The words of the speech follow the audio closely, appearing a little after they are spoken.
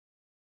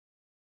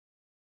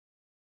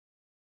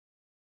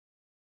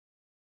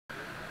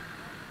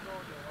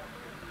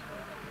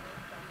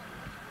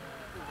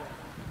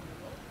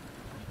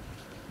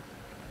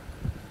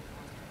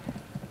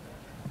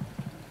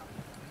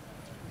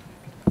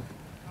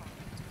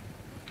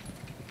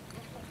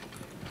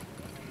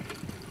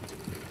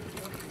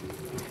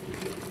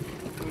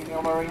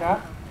Hill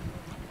Marina,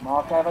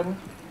 Mark Evans.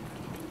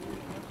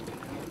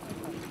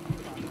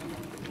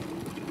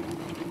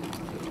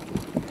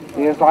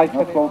 Here's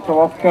Isis also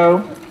off go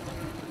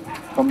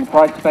from the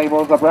Price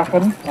Stables of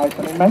Brecon, nice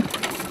and inmate.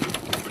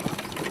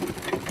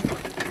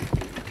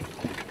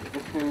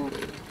 This is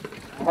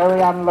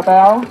Terry Ann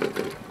LaBelle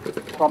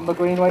from the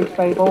Greenway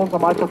Stables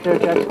of Michael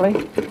Church Exley.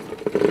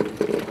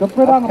 Good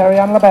for that, Terry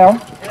Ann LaBelle.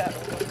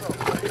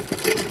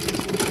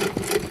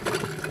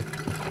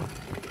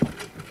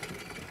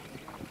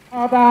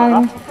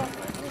 Down.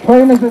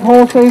 Trainers with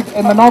horses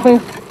in the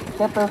novice.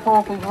 Get those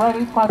horses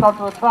ready, quite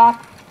onto the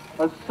track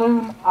as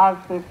soon as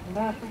this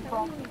nursery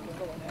from.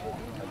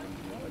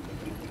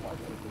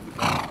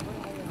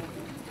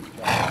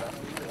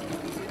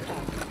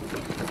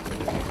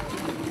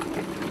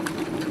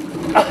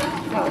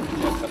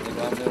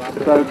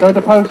 So go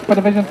to post for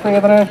Division 3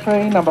 of the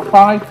nursery. Number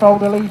 5,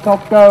 Fold Elite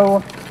off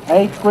go.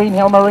 8, Green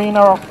Hill Marina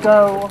off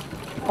go.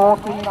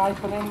 14, Ice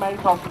and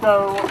Inmate off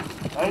go.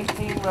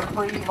 18,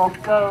 Reprieve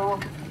off go.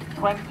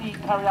 20,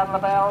 Terry Ann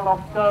LaBelle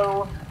off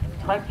go.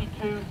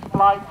 22,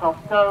 Splice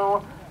off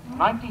go.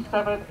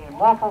 97,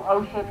 Immortal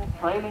Ocean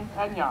trailing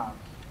 10 yards.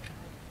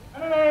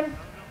 And in.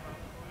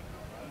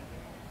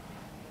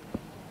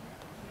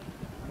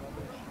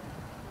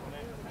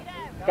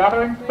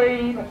 Gathering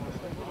speed.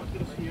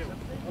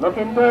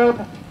 Looking good.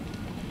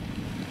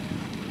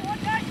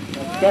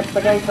 Let's get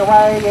the gate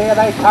away. Here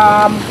they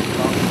come.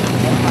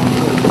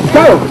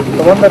 So,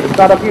 the one that's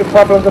got a few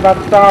problems at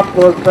that start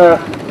was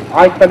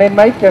Ice and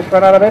Inmate, just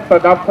ran out of it,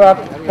 but up that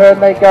turn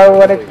they go,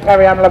 and it's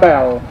Terry Ann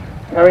LaBelle.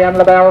 Terry Ann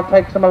LaBelle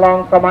takes them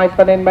along from Ice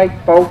and Inmate.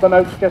 Fold the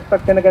notes just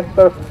tucked in against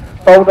the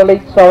Fold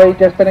Elite, sorry,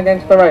 just in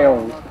against the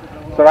rails.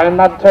 So around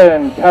that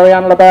turn, Terry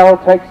Ann LaBelle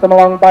takes them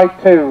along by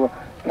 2.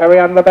 Terry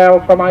Ann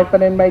LaBelle from Ice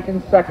and Inmate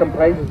in 2nd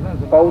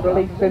place. Fold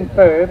Elite's in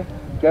 3rd.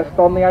 Just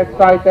on the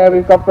outside there,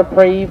 we've got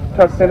Reprieve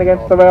tucked in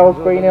against the rails,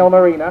 Green Hill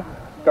Marina.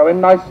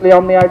 Going nicely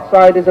on the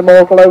outside is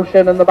Immortal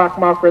Ocean, and the back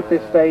marker at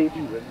this stage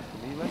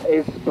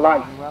is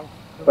Splice.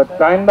 But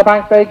down the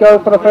bank they go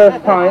for the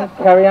first time.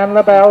 Terry Ann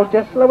LaBelle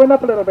just slowing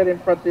up a little bit in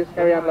front is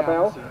Terry Ann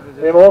LaBelle.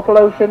 The Immortal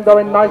Ocean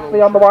going nicely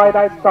on the wide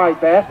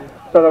outside there.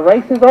 So the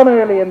race is on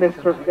early in this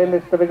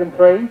Division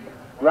 3.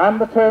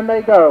 Round the turn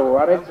they go,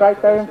 and it's right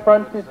there in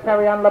front is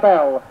Terry Ann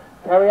LaBelle.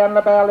 Terry Ann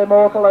LaBelle,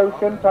 Immortal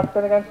Ocean, tucked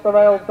in against the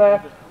rails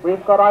there.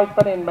 We've got Ice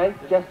and Inmate.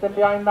 Just in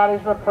behind that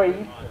is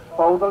Reprieve.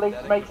 Fold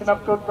Elite making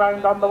up good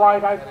ground on the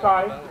wide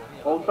outside.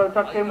 Also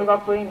tucked in, we've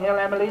got Green Hill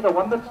Emily, the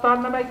one that's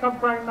starting to make up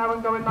ground now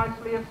and going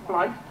nicely is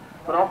Splice.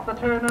 But off the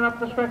turn and up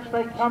the stretch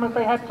they come as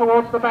they head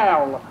towards the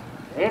bell.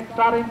 It's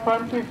that in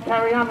front is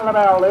Terry Ann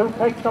LaBelle, who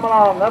takes them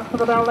along. Up to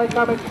the bell they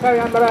come, it's Terry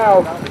Ann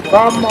LaBelle.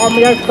 From on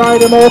the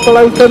outside, Immortal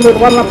Ocean with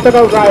 1 lap to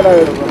go,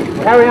 drivers.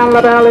 Terry Ann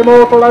LaBelle,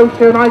 Immortal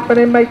Ocean, Ice and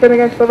Inmate in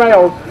against the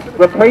rails.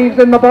 Reprieve's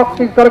in the box,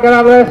 he's got to get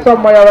out of there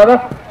some way or other.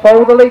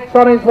 Fold Elite's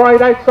on his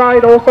wide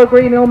outside, also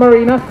Green Hill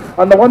Marina.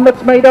 And the one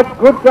that's made up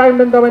good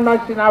ground and going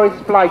nicely now is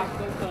Splice.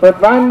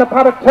 But round the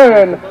paddock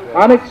turn,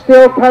 and it's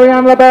still Terry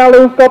Ann LaBelle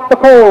who's got the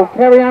call.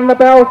 Terry Ann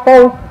LaBelle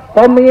falls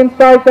from the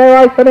inside there,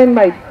 Ice and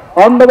Inmate.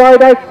 On the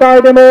wide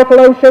outside, Immortal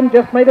Ocean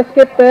just made a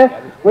skip there.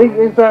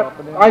 Is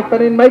Ice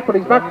and Inmate, but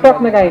he's back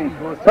trotting again.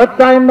 But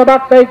down the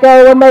back they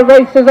go, and the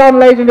race is on,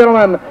 ladies and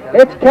gentlemen.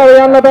 It's Terry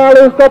Ann LaBelle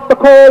who's got the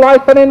call.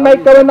 Ice and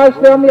Inmate going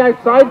nicely on the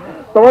outside.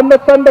 The one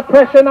that's under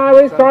pressure now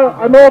is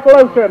Immortal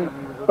Ocean.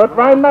 But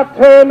round that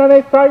turn, and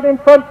it's right in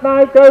front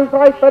now goes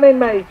Ice and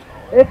Inmate.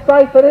 It's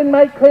Ice and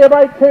Inmate clear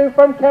by 2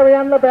 from Terry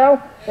Ann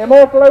LaBelle.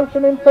 Immortal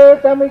Ocean in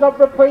 3rd. Then we got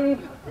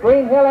Reprieve,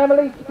 Green Hill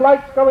Emily,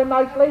 Splice going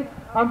nicely,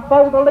 and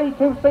Fold Elite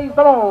who sees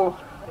them all.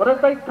 But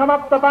as they come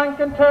up the bank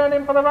and turn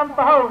in for the run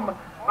for home,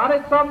 and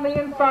it's on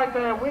the inside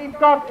there, we've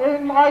got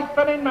Ice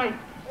and Inmate.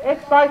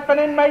 It's Ice and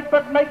Inmate,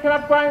 but making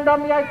up ground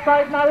on the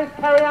outside now is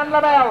Terry Ann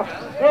LaBelle.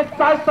 It's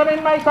Ice and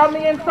Inmate on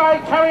the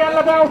inside, Terry Ann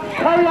LaBelle.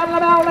 Terry Ann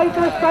LaBelle makes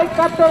a mistake,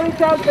 that's where he's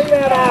dancing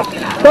there now.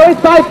 So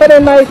it's Ice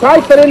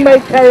and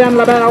Inmate, Terry Ann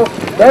LaBelle.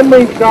 Then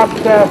we've got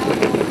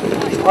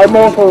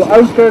Immortal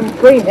Ocean,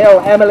 Green Hill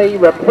Emily,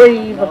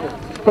 Reprieve,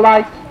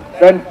 Splice,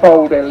 then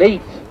Fold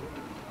Elite.